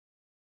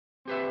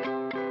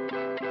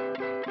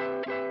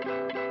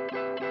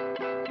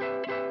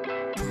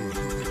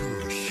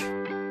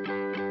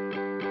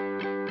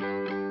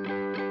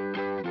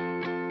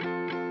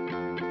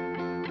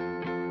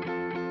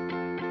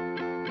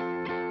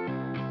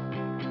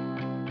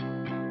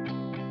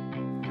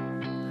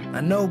I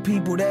know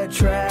people that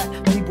try,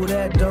 people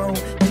that don't,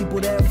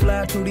 people that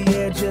fly through the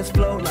air just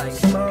float like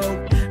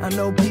smoke. I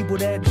know people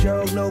that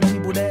joke, know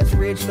people that's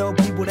rich, know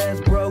people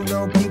that's broke,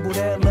 know people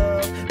that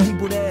love,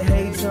 people that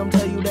hate. Some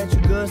tell you that you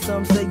good,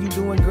 some say you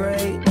doing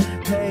great.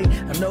 Hey,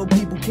 I know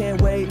people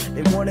can't wait,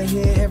 they wanna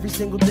hear every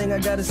single thing I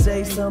gotta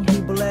say. Some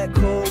people act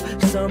cool,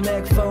 some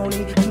act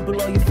phony.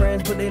 People are your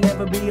friends, but they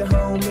never be your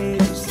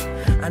homies.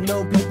 I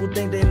know people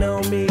think they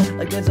know me,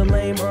 like there's a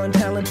lame,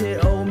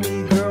 untalented old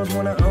me. Girls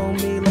wanna own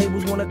me,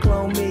 labels wanna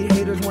clone me,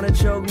 haters wanna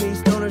choke me,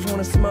 stoners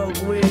wanna smoke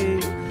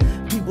weed.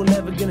 People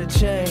never gonna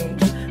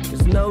change,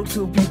 cause no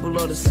two people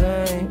are the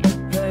same.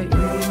 Hey,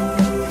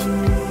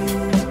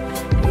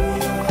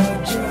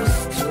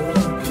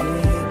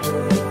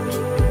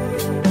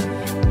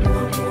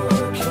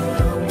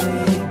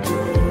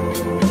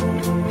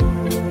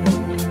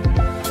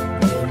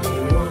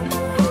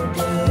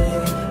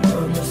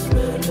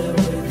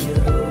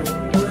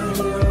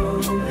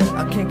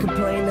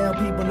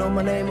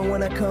 my name, and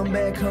when I come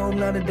back home,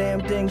 not a damn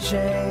thing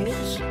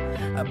changed.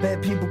 I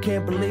bet people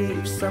can't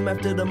believe, some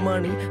after the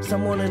money,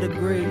 some want a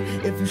degree.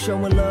 If you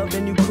showing love,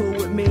 then you cool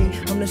with me.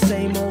 I'm the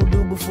same old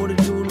dude before the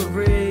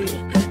jewelry,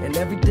 and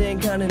everything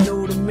kinda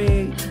new to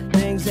me.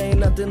 Things ain't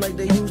nothing like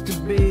they used to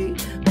be.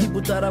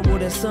 People thought I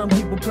would, and some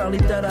people probably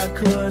thought I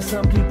could.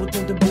 Some people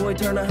think the boy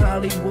turned to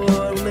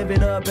Hollywood. Live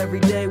it up every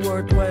day,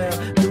 worthwhile.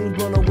 Dudes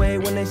blown away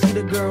when they see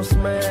the girl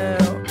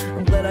smile.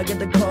 I'm glad I get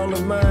to call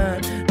her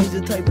mine. These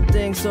the type of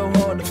things so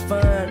hard to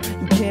find.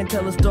 You can't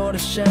tell a star to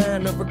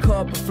shine or a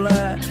carpet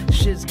fly.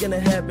 Shit's gonna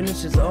happen,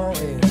 it's just all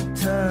in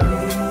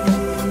time.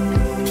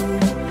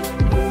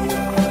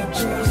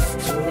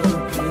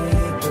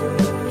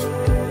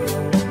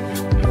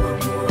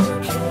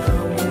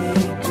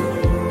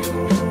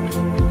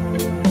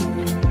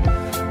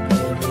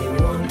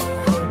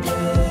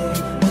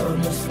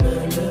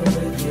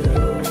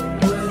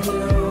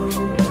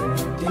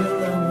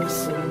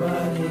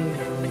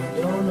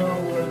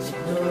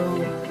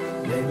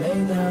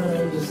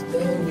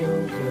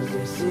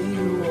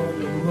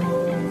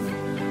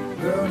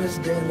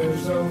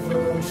 Dinner's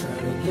over, I'm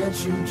trying to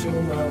get you to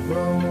my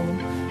room,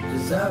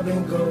 cause I've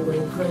been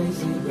going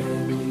crazy,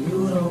 baby. You